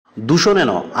দূষণে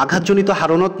আঘাতজনিত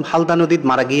হারণত হালদা নদীত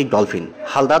মারা গিয়ে ডলফিন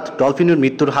হালদাত ডলফিনের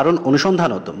মৃত্যুর হারণ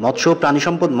অনুসন্ধানত মৎস্য প্রাণী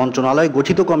সম্পদ মন্ত্রণালয়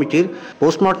গঠিত কমিটির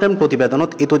পোস্টমর্টেম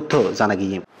প্রতিবেদনত এই তথ্য জানা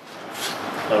গিয়ে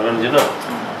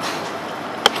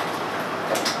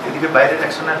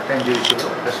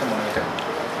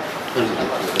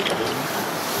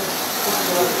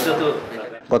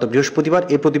গত বৃহস্পতিবার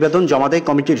এই প্রতিবেদন জমা দেয়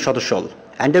কমিটির সদস্য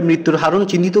অ্যান্ডের মৃত্যুর হারণ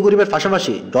চিহ্নিত করিবার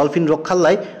পাশাপাশি ডলফিন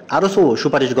রক্ষাল্লায় আরও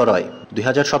সুপারিশ করা হয়।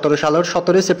 2017 সালের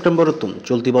 17 সেপ্টেম্বর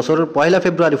চলতি বছরের 1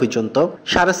 ফেব্রুয়ারি পর্যন্ত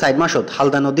 4.5 মাসত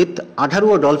হালদা নদীত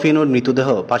 18 ডলফিনের মৃতদেহ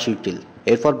পাশে উঠিল।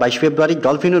 এরপর 22 ফেব্রুয়ারি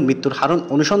ডলফিনের মৃত্যুর হারণ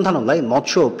অনুসন্ধানলায়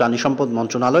মৎস্য প্রাণী সম্পদ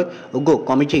মন্ত্রণালয়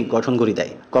কমিটি গঠন করে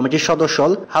দেয়। কমিটির সদস্য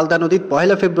হালদা নদীত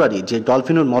 1 ফেব্রুয়ারি যে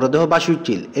ডলফিনের মরদেহ বাসি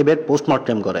উঠিল এবার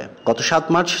পোস্টমর্টেম করে। গত 7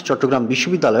 মার্চ চট্টগ্রাম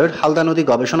বিশ্ববিদ্যালয়ের হালদা নদী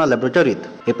গবেষণা ল্যাবরেটরিত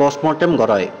এই পোস্টমর্টেম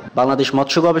করা হয়। বাংলাদেশ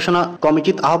মৎস্য গবেষণা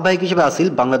কমিটির আহ্বায়ক হিসেবে আসিল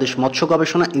বাংলাদেশ মৎস্য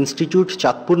গবেষণা ইনস্টিটিউট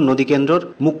চাঁদপুর নদী কেন্দ্রের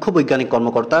মুখ্য বৈজ্ঞানিক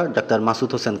কর্মকর্তা ডাক্তার মাসুদ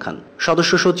হোসেন খান।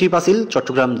 সদস্য সচিব আসিল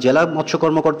চট্টগ্রাম জেলা মৎস্য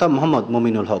কর্মকর্তা মোহাম্মদ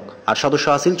মমিনুল হক। আর সদস্য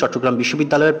আসিল চট্টগ্রাম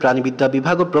বিশ্ববিদ্যালয়ের প্রাণীবিদ্যা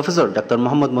বিভাগের প্রফেসর ডাক্তার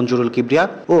মোহাম্মদ মঞ্জুরুল কিবরিয়া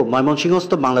ও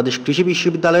ময়মনসিংহস্থ বাংলাদেশ কৃষি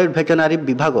বিশ্ববিদ্যালয়ের ভেটেরিনারি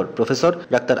বিভাগের প্রফেসর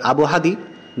ডাক্তার আবু হাদি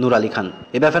নুর আলী খান।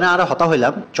 এ ব্যাপারে আরো হতা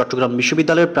হইলাম চট্টগ্রাম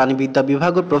বিশ্ববিদ্যালয়ের প্রাণীবিদ্যা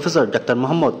বিভাগের প্রফেসর ডাক্তার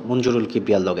মোহাম্মদ মঞ্জুরুল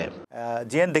কিবরিয়ার লগে।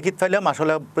 যেন দেখিত পাইলাম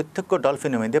আসলে প্রত্যেক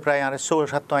ডলফিনের মধ্যে প্রায়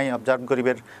 6-7 অবজার্ভ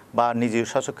করিবের বা নিজে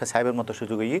স্বচক্ষে সাহেবের মতো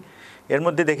সুযোগ এর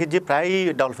মধ্যে দেখি যে প্রায়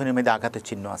ডলফিনের মধ্যে আঘাতের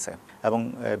চিহ্ন আছে এবং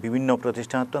বিভিন্ন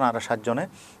প্রতিষ্ঠান আর 7 জনে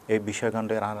এই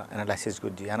বিষয়খণ্ডের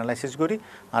অ্যানালাইসিস করি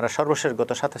আর সর্বশেষ গত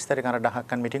 27 তারিখ আমরা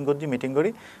ঢাকা মিটিং করি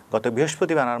গত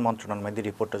বৃহস্পতিবার আর মন্ত্রণালয়ের মধ্যে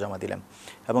রিপোর্টটা জমা দিলাম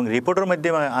এবং রিপোর্টের মধ্যে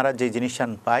আর যে জিনিসটা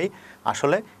পাই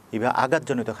আসলে এবার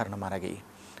আঘাতজনিত কারণে মারা গিয়ে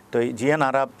তো জিয়ান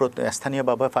আরা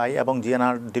স্থানীয়ভাবে পাই এবং জিয়ান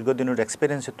আর দীর্ঘদিনের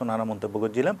এক্সপিরিয়েন্সের তো নানা মন্তব্য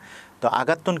করছিলাম। তো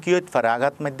আঘাতন কী হইতে পারে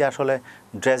আঘাত মধ্যে আসলে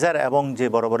ড্রেজার এবং যে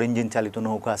বড় বড় ইঞ্জিন চালিত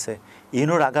নৌকা আছে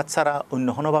ইনুর আঘাত ছাড়া অন্য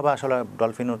কোনোভাবে আসলে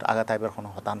ডলফিনুর আঘাত আইবার কোনো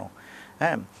হতানো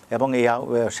হ্যাঁ এবং এই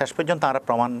শেষ পর্যন্ত আরা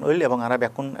প্রমাণ হইল এবং আরা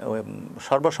এখন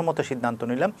সর্বসম্মত সিদ্ধান্ত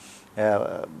নিলাম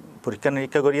পরীক্ষা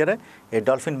নিরীক্ষা করিয়ে এই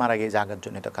ডলফিন মারা গিয়ে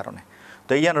আঘাতজনিত কারণে।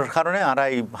 তো ইয়ানোর কারণে আরা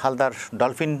এই হালদার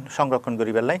ডলফিন সংরক্ষণ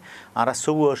করি বেলায় আরা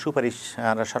সুপারিশ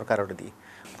আরা সরকারের দিই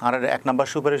আর 1 নম্বর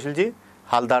সুপারিশ যে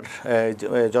হালদার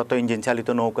যত ইঞ্জিন চালিত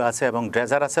নৌকা আছে এবং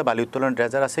ড্রেজার আছে বালি উত্তোলন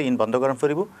ড্রেজার আছে ইন বন্ধ করেন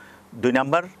ফরিব। 2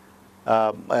 নম্বর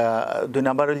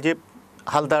হল যে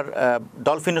হালদার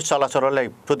ডলফিনের চলাচলের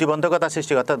প্রতিবন্ধকতা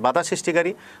সৃষ্টি অর্থাৎ বাধা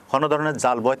সৃষ্টিকারী কোনো ধরনের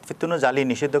জাল বয়ৎফিত্তুনো জালি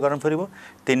নিষিদ্ধকরণ করিব।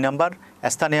 3 নম্বর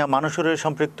স্থানীয় মানুষের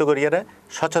সম্পৃক্ত করিয়ে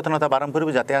সচেতনতা বাড়ান করিব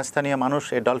যাতে স্থানীয় মানুষ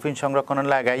এই ডলফিন সংরক্ষণের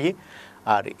লাগাই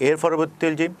আর এর পরবর্তী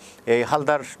যে এই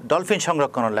হালদার ডলফিন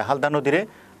সংরক্ষণের হালদা নদীরে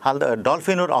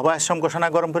ডলফিনের অভয়াশ্রম ঘোষণা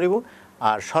গরম করিব।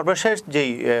 আর সর্বশেষ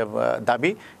যেই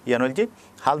দাবি ইয়ানল যে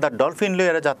হালদার ডলফিন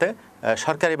লইয়ারা যাতে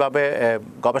সরকারিভাবে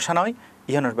গবেষণা হয়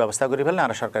ইহানোর ব্যবস্থা করে ফেললে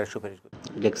আর সরকারের সুপারিশ করি।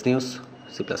 ডেক্স নিউজ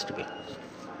Cplus TV।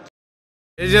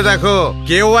 এই যে দেখো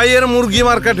কেওয়াই এর মুরগি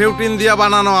মার্কা ঢেউটিন দিয়া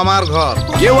বানানো আমার ঘর।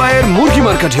 কেওয়াই এর মুরগি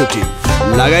মার্কা ঢেউটিন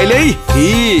লাগাইলেই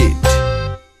হিট।